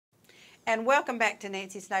And welcome back to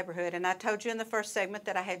Nancy's Neighborhood. And I told you in the first segment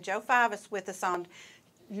that I had Joe Fivas with us on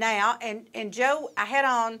now. And Joe, I had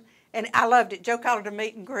on, and I loved it. Joe called it a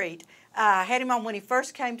meet and greet. I had him on when he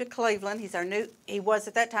first came to Cleveland. He was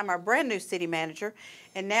at that time our brand new city manager.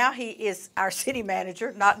 And now he is our city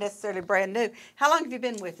manager, not necessarily brand new. How long have you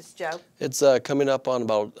been with us, Joe? It's coming up on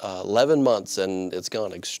about 11 months, and it's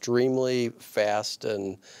gone extremely fast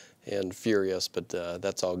and furious, but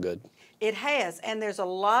that's all good. It has, and there's a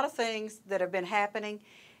lot of things that have been happening,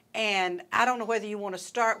 and I don't know whether you want to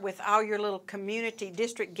start with all your little community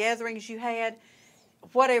district gatherings you had,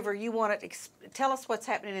 whatever you want to tell us what's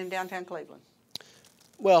happening in downtown Cleveland.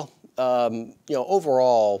 Well,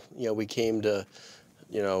 overall, we came to,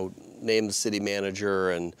 name the city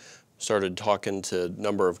manager and started talking to a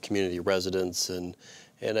number of community residents, and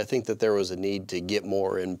I think that there was a need to get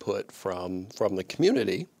more input from the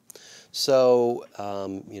community. So,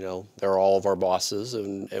 they're all of our bosses,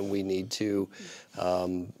 and we need to,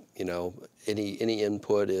 any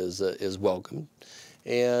input is welcome.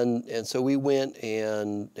 And so we went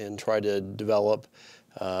and tried to develop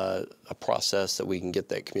a process that we can get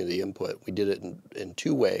that community input. We did it in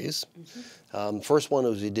two ways. First one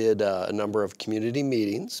was we did a number of community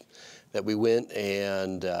meetings that we went,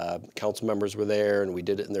 and council members were there, and we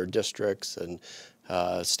did it in their districts, and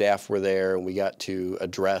staff were there, and we got to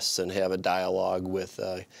address and have a dialogue with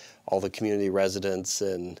all the community residents,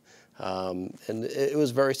 and it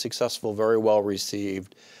was very successful, very well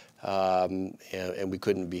received, and we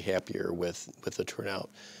couldn't be happier with the turnout.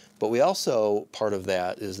 But we also, part of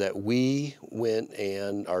that is that we went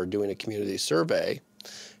and are doing a community survey,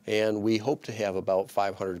 and we hope to have about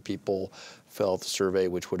 500 people fill out the survey,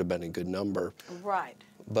 which would have been a good number. Right.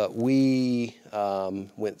 But we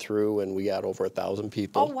went through and we got over 1,000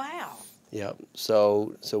 people. Oh, wow. Yeah.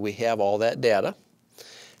 So we have all that data,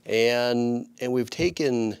 and we've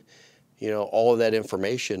taken, all of that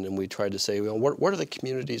information, and we tried to say, what are the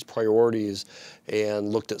community's priorities,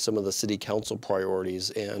 and looked at some of the city council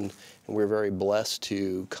priorities, and we're very blessed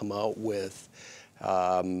to come out with,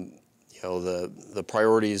 the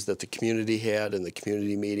priorities that the community had in the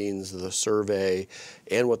community meetings, the survey,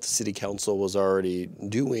 and what the city council was already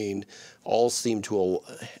doing, all seem to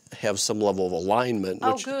have some level of alignment,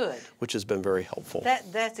 which has been very helpful.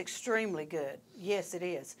 That's extremely good. Yes, it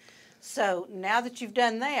is. So now that you've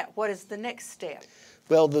done that, what is the next step?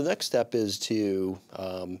 Well, the next step is to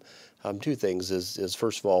two things. Is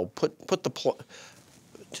first of all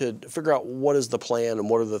to figure out what is the plan and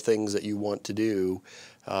what are the things that you want to do.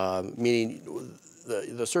 Meaning,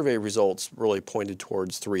 the survey results really pointed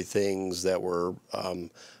towards three things that were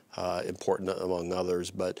important among others.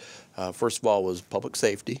 But first of all was public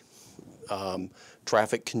safety,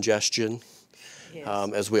 traffic congestion, yes.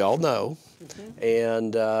 As we all know,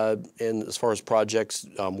 and as far as projects,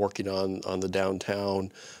 working on the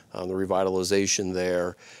downtown, the revitalization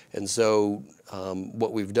there. And so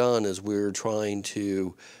what we've done is we're trying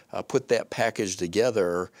to put that package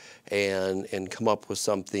together and come up with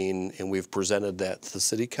something, and we've presented that to the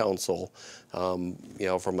city council.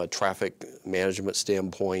 From a traffic management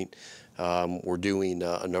standpoint, we're doing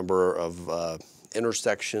a number of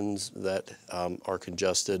intersections that are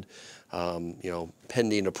congested,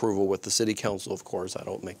 pending approval with the city council, of course. I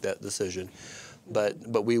don't make that decision.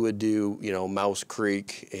 But we would do, Mouse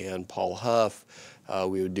Creek and Paul Huff.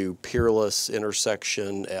 We would do Peerless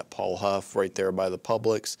intersection at Paul Huff right there by the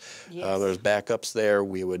Publix. Yes. There's backups there.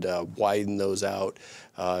 We would widen those out,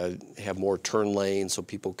 have more turn lanes so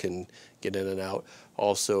people can get in and out.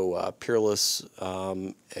 Also, Peerless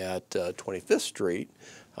at 25th Street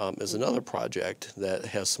is another project that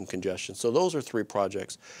has some congestion. So those are three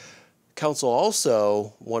projects. Council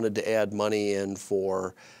also wanted to add money in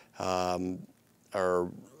for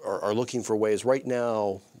are looking for ways. Right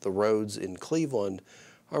now, the roads in Cleveland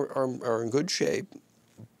are in good shape,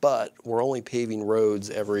 but we're only paving roads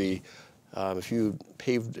every.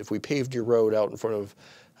 If we paved your road out in front of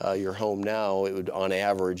your home now, it would, on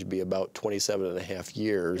average, be about 27 and a half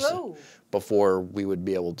years before we would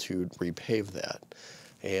be able to repave that.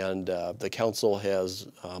 And the council has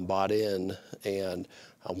bought in and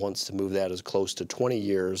wants to move that as close to 20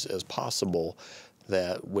 years as possible,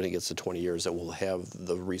 that when it gets to 20 years that we'll have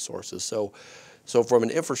the resources. So from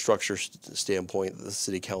an infrastructure standpoint, the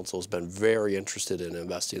city council has been very interested in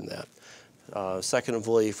investing in that.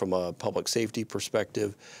 Secondly, from a public safety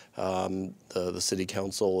perspective, the city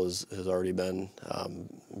council has already been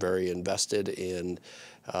very invested in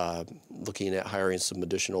looking at hiring some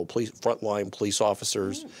additional frontline police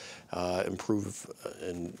officers, improve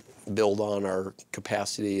and build on our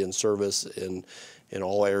capacity and service in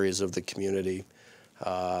all areas of the community.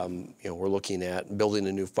 We're looking at building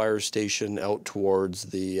a new fire station out towards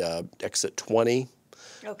the exit 20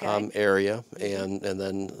 area, and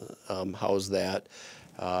then house that.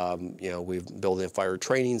 We're building a fire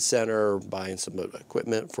training center, buying some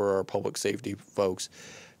equipment for our public safety folks,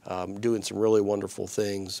 doing some really wonderful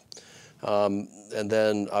things. And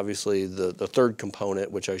then obviously the third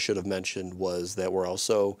component, which I should have mentioned, was that we're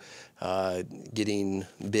also getting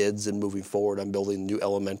bids and moving forward on building a new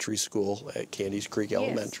elementary school at Candies Creek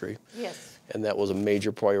Elementary. Yes. And that was a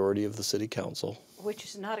major priority of the city council. Which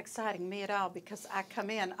is not exciting me at all, because I come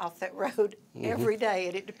in off that road every day,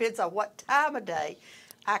 and it depends on what time of day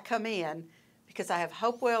I come in, because I have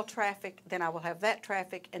Hopewell traffic, then I will have that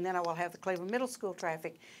traffic, and then I will have the Cleveland Middle School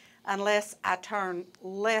traffic, unless I turn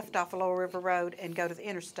left off of Lower River Road and go to the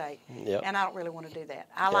interstate. Yep. And I don't really want to do that.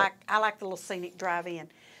 I like the little scenic drive in.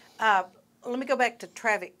 Let me go back to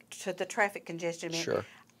the traffic congestion a minute. Sure.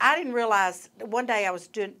 I didn't realize, one day I was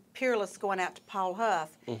doing Peerless going out to Paul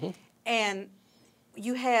Huff, and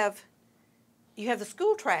you have the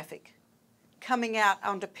school traffic coming out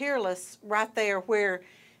onto Peerless right there, where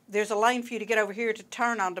there's a lane for you to get over here to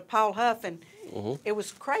turn onto Paul Huff, and it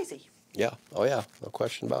was crazy. Yeah. Oh, yeah. No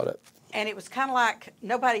question about it. And it was kind of like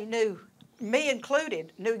nobody knew, me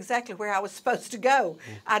included, knew exactly where I was supposed to go.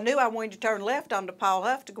 I knew I wanted to turn left onto Paul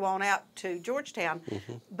Huff to go on out to Georgetown,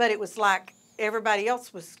 but it was like everybody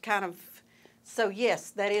else was kind of, so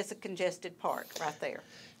yes, that is a congested part right there.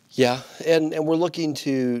 Yeah, and we're looking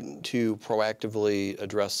to proactively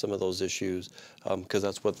address some of those issues, because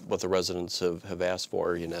that's what the residents have asked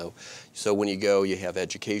for, So when you go, you have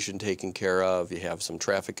education taken care of, you have some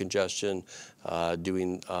traffic congestion,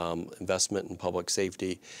 doing investment in public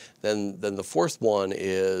safety. Then the fourth one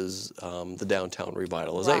is the downtown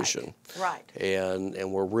revitalization. Right.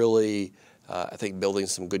 And we're really, I think, building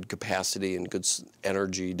some good capacity and good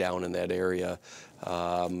energy down in that area.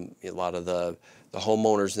 A lot of the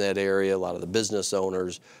homeowners in that area, a lot of the business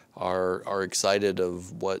owners are excited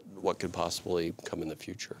of what could possibly come in the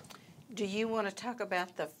future. Do you want to talk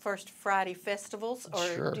about the First Friday festivals? Or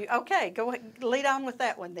Sure. Okay, go ahead, lead on with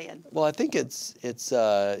that one then. Well, I think it's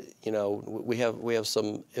we have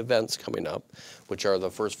some events coming up, which are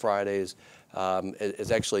the First Fridays.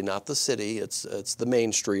 It's actually not the city, it's the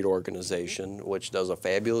Main Street organization, which does a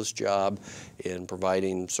fabulous job in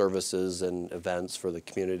providing services and events for the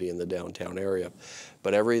community in the downtown area.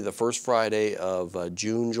 But the first Friday of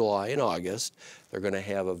June, July, and August, they're going to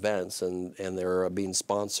have events, and they're being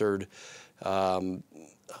sponsored by an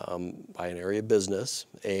area business,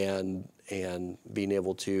 and being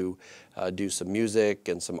able to do some music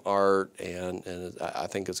and some art, and I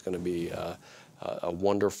think it's going to be a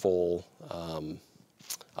wonderful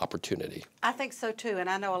opportunity. I think so too, and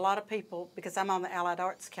I know a lot of people, because I'm on the Allied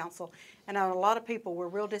Arts Council, and I know a lot of people were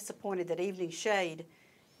real disappointed that Evening Shade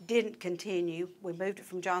didn't continue. We moved it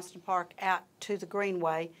from Johnston Park out to the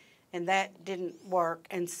Greenway, and that didn't work,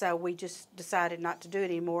 and so we just decided not to do it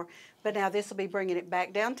anymore. But now this will be bringing it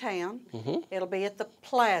back downtown. It'll be at the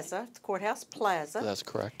plaza, the Courthouse Plaza. That's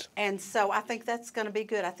correct. And so I think that's going to be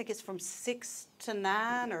good. I think it's from 6 to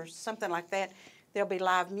 9 or something like that. There'll be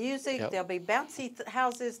live music. Yep. There'll be bouncy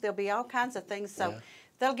houses. There'll be all kinds of things. So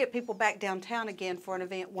they'll get people back downtown again for an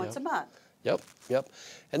event once a month. Yep.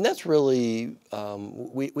 And that's really,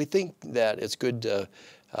 we think that it's good to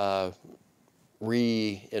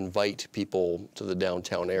re-invite people to the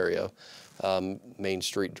downtown area. Main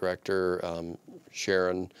Street Director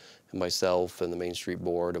Sharon and myself and the Main Street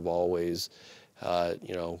Board have always,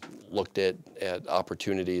 looked at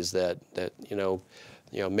opportunities that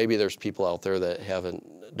maybe there's people out there that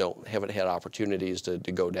haven't had opportunities to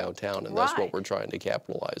go downtown, and that's what we're trying to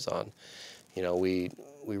capitalize on. We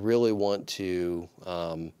really want to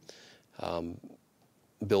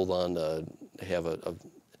build on have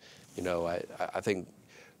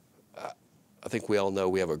I think we all know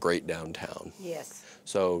we have a great downtown. Yes.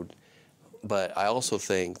 So, but I also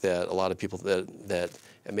think that a lot of people that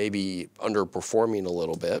may be underperforming a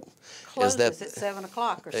little bit Closes is that at 7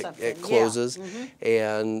 o'clock or something. it closes,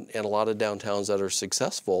 and a lot of downtowns that are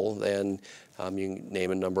successful, and you can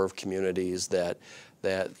name a number of communities that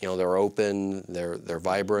they're open, they're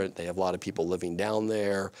vibrant, they have a lot of people living down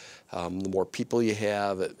there. The more people you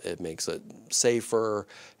have, it makes it safer,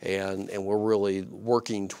 and we're really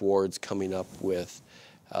working towards coming up with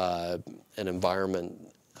an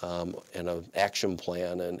environment and an action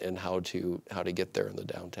plan and how to get there in the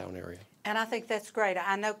downtown area. And I think that's great.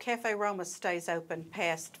 I know Cafe Roma stays open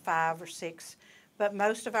past 5 or 6, but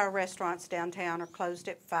most of our restaurants downtown are closed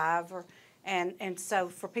at 5. And so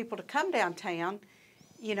for people to come downtown,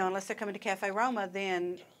 unless they're coming to Cafe Roma,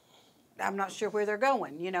 then I'm not sure where they're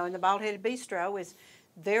going. You know, and the Bald Headed Bistro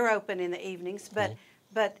they're open in the evenings,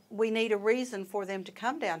 but we need a reason for them to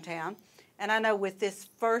come downtown. And I know with this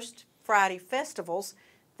first Friday festivals,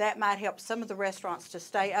 that might help some of the restaurants to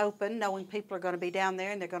stay open, knowing people are going to be down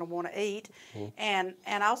there and they're going to want to eat, and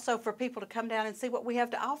also for people to come down and see what we have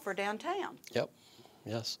to offer downtown. Yep.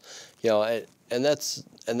 Yes. You know, and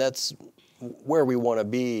that's where we want to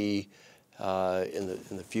be in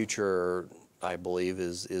the future. I believe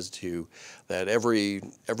is to that every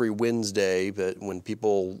Wednesday, that when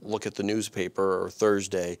people look at the newspaper, or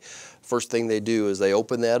Thursday, first thing they do is they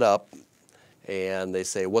open that up and they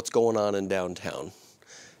say, what's going on in downtown?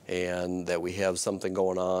 And that we have something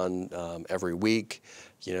going on every week,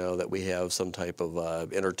 you know, that we have some type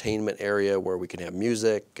of entertainment area where we can have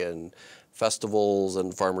music and festivals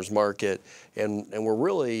and farmers market, and we're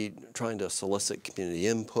really trying to solicit community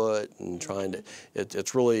input and trying to,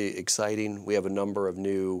 it's really exciting. We have a number of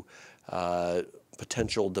new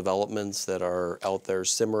potential developments that are out there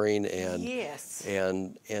simmering, and yes,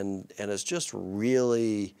 and it's just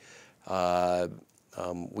really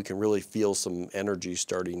we can really feel some energy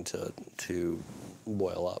starting to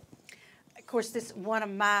boil up. Of course, this one of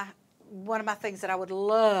my things that I would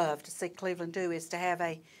love to see Cleveland do is to have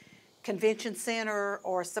a convention center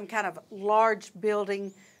or some kind of large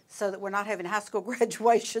building, so that we're not having high school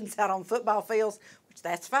graduations out on football fields, which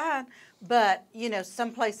that's fine, but you know,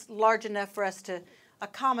 someplace large enough for us to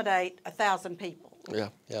accommodate 1,000 people. Yeah,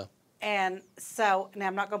 yeah. And so now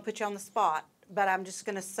I'm not going to put you on the spot, but I'm just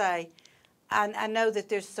going to say, I know that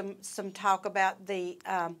there's some talk about the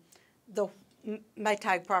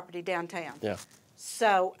Maytag property downtown. Yeah.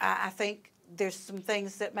 So I think there's some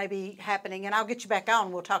things that may be happening, and I'll get you back on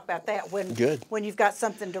and we'll talk about that when you've got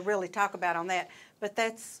something to really talk about on that. But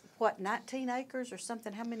that's, what, 19 acres or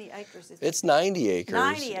something? How many acres is it? It's 90 acres.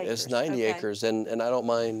 90 acres. It's 90 acres, and I don't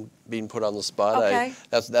mind being put on the spot. Okay.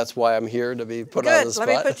 That's why I'm here, to be put Good. on the spot.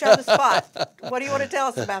 Let me put you on the spot. What do you want to tell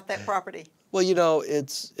us about that property? Well, you know,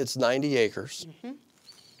 it's 90 acres.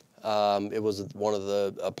 It was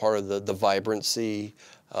a part of the vibrancy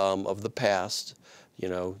of the past. You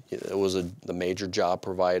know, it was the major job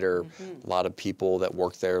provider. A lot of people that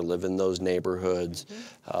work there live in those neighborhoods.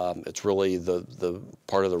 It's really the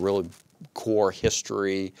part of the really core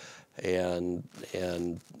history and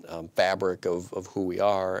fabric of who we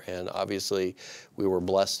are. And obviously, we were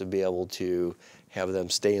blessed to be able to have them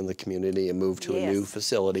stay in the community and move to a new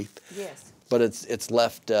facility. Yes. But it's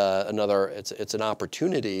left it's an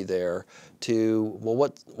opportunity there to,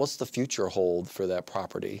 well, what's the future hold for that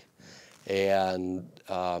property? And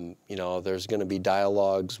you know, there's going to be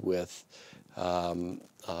dialogues with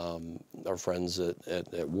our friends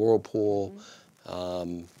at Whirlpool.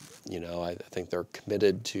 You know, I think they're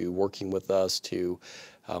committed to working with us to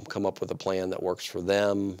come up with a plan that works for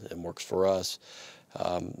them and works for us.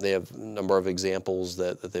 They have a number of examples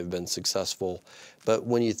that they've been successful. But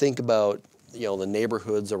when you think about, you know, the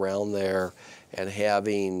neighborhoods around there and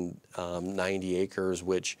having 90 acres,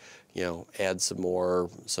 which, you know, add some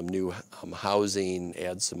new housing,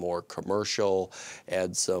 add some more commercial,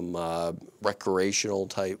 add some recreational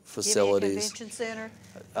type facilities. Give me a convention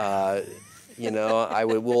center. You know,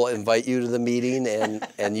 we'll invite you to the meeting,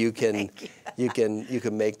 and you can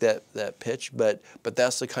make that pitch. But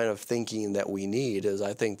that's the kind of thinking that we need. Is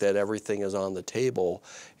I think that everything is on the table,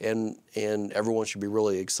 and everyone should be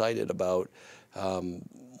really excited about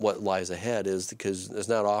what lies ahead. Is because it's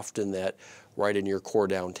not often that right in your core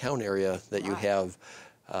downtown area that you have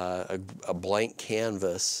a blank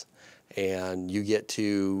canvas, and you get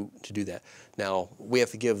to do that. Now, we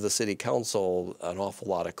have to give the city council an awful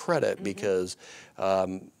lot of credit because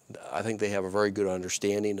I think they have a very good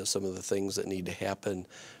understanding of some of the things that need to happen.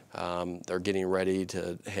 They're getting ready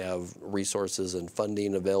to have resources and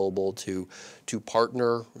funding available to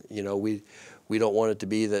partner. You know, we don't want it to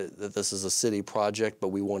be that this is a city project, but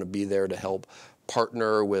we want to be there to help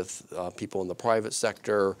partner with people in the private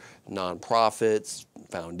sector, nonprofits,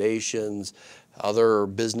 foundations, other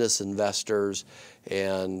business investors,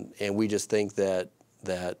 and we just think that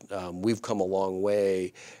we've come a long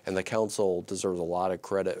way, and the council deserves a lot of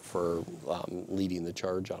credit for leading the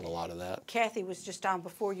charge on a lot of that. Kathy was just on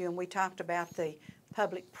before you, and we talked about the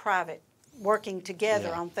public-private working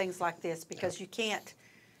together on things like this, because you can't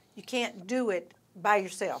do it by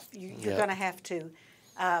yourself. You're going to have to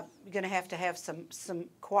have some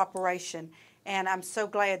cooperation, and I'm so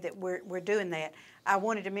glad that we're doing that. I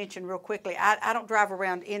wanted to mention real quickly, I don't drive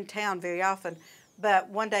around in town very often, but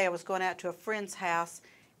one day I was going out to a friend's house,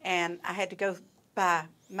 and I had to go by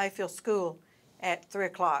Mayfield School at 3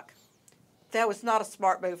 o'clock. That was not a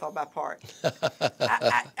smart move on my part.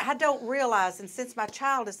 I don't realize, and since my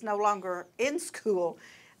child is no longer in school,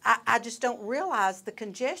 I just don't realize the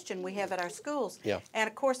congestion we have at our schools. Yeah. And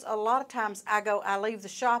of course, a lot of times I leave the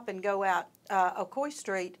shop and go out Ocoee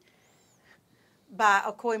Street by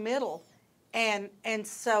Ocoee Middle. And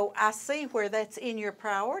so I see where that's in your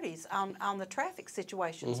priorities on the traffic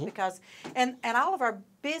situations, because and all of our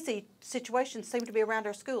busy situations seem to be around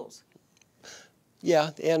our schools.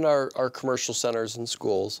 Yeah, and our commercial centers and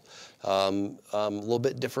schools, a little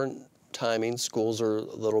bit different timing. Schools are a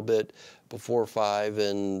little bit before 5,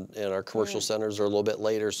 and our commercial centers are a little bit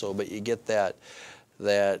later. So, but you get that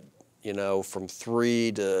from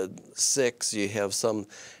 3 to 6, you have some,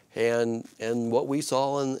 and what we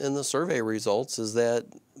saw in the survey results is that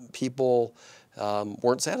people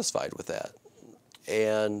weren't satisfied with that,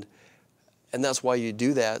 and that's why you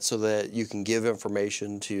do that, so that you can give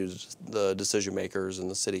information to the decision makers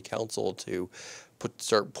and the city council to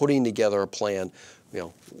start putting together a plan.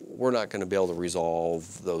 We're not going to be able to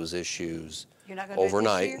resolve those issues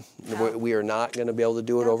overnight. No. We are not going to be able to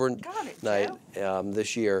do it overnight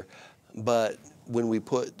this year. But when we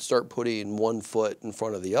start putting one foot in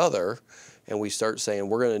front of the other, and we start saying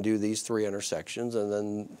we're going to do these 3 intersections, and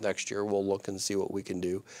then next year we'll look and see what we can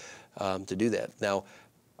do to do that. Now,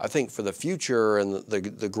 I think for the future and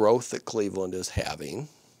the growth that Cleveland is having,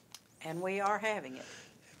 and we are having it,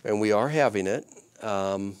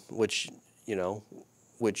 which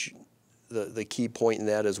the key point in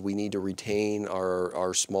that is we need to retain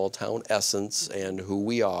our small town essence and who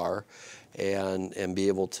we are, and be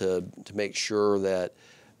able to make sure that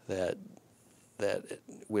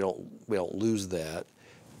we don't lose that.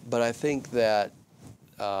 But I think that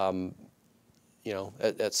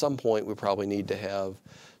at some point we probably need to have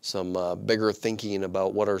some bigger thinking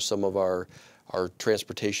about what are some of our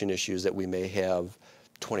transportation issues that we may have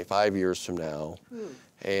 25 years from now,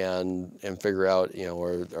 and figure out,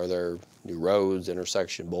 are there new roads,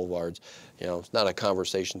 intersection, boulevards? It's not a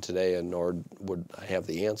conversation today, and nor would I have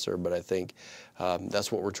the answer, but I think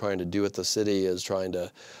that's what we're trying to do at the city, is trying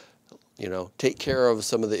to take care of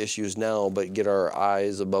some of the issues now, but get our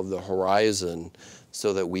eyes above the horizon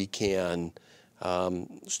so that we can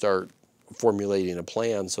start formulating a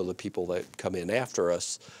plan so the people that come in after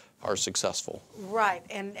us are successful. Right,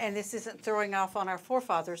 and this isn't throwing off on our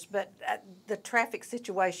forefathers, but the traffic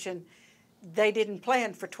situation, they didn't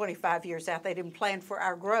plan for 25 years out. They didn't plan for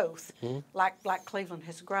our growth, like Cleveland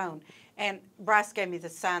has grown. And Bryce gave me the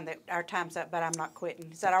sign that our time's up, but I'm not quitting.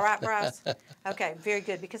 Is that all right, Bryce? Okay, very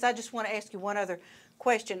good, because I just want to ask you one other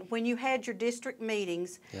question. When you had your district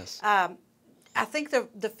meetings, yes. I think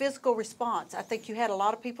the physical response, I think you had a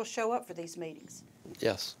lot of people show up for these meetings.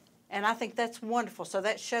 Yes. And I think that's wonderful. So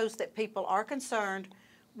that shows that people are concerned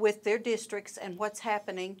with their districts and what's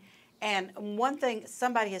happening. And one thing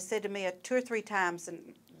somebody has said to me 2 or 3 times, and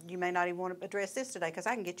you may not even want to address this today because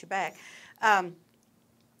I can get you back,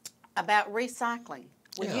 about recycling.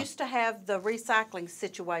 We used to have the recycling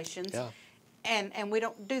situations, and we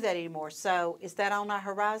don't do that anymore. So is that on our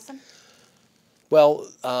horizon? Well,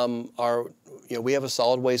 we have a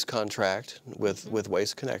solid waste contract with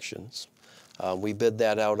Waste Connections. We bid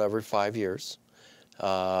that out every 5 years.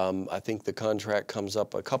 I think the contract comes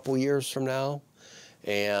up a couple years from now,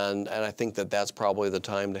 and I think that's probably the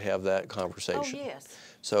time to have that conversation. Oh, yes.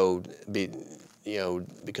 So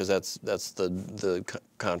because that's the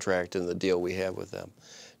contract and the deal we have with them.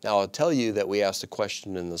 Now, I'll tell you that we asked a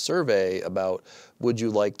question in the survey about, would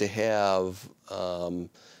you like to have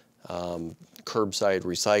curbside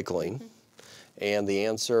recycling? And the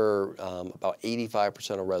answer, about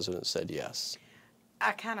 85% of residents said yes.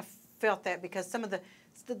 I kind of felt that, because some of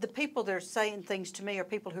the people that are saying things to me are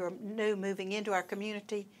people who are new moving into our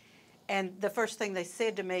community. And the first thing they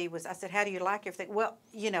said to me was, I said, how do you like everything? Well,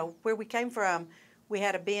 where we came from, we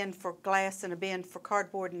had a bin for glass and a bin for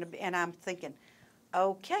cardboard, and I'm thinking,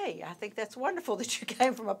 okay, I think that's wonderful that you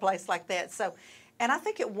came from a place like that. So, and I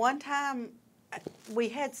think at one time we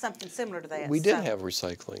had something similar to that. We did have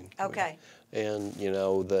recycling. Okay. And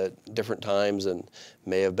that different times, and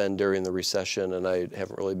may have been during the recession, and I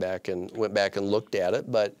haven't really went back and looked at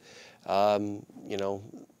it, but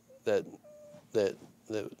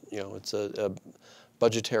it's a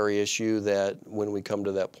budgetary issue that when we come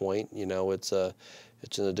to that point, it's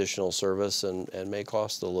an additional service and may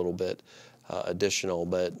cost a little bit additional,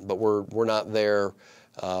 but we're not there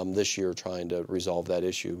this year trying to resolve that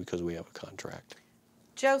issue because we have a contract.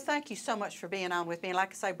 Joe, thank you so much for being on with me. And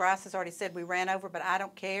like I say, Bryce has already said we ran over, but I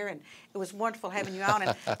don't care. And it was wonderful having you on.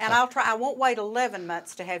 And I'll try. I won't wait 11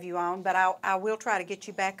 months to have you on, but I will try to get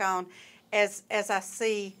you back on as I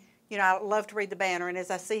see you know, I love to read the banner, and as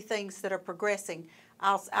I see things that are progressing,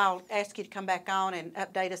 I'll ask you to come back on and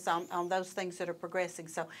update us on those things that are progressing.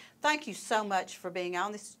 So thank you so much for being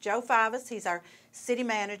on. This is Joe Fivas. He's our city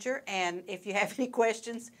manager, and if you have any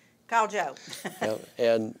questions, call Joe.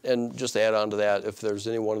 Yeah, and just to add on to that, if there's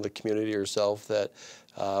anyone in the community or yourself that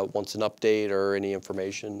wants an update or any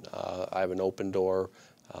information, I have an open door.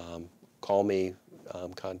 Call me,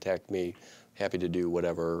 contact me. Happy to do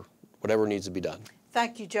whatever needs to be done.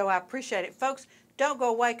 Thank you, Joe. I appreciate it. Folks, don't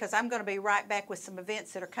go away, because I'm going to be right back with some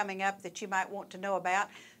events that are coming up that you might want to know about.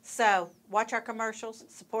 So watch our commercials,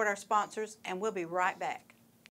 support our sponsors, and we'll be right back.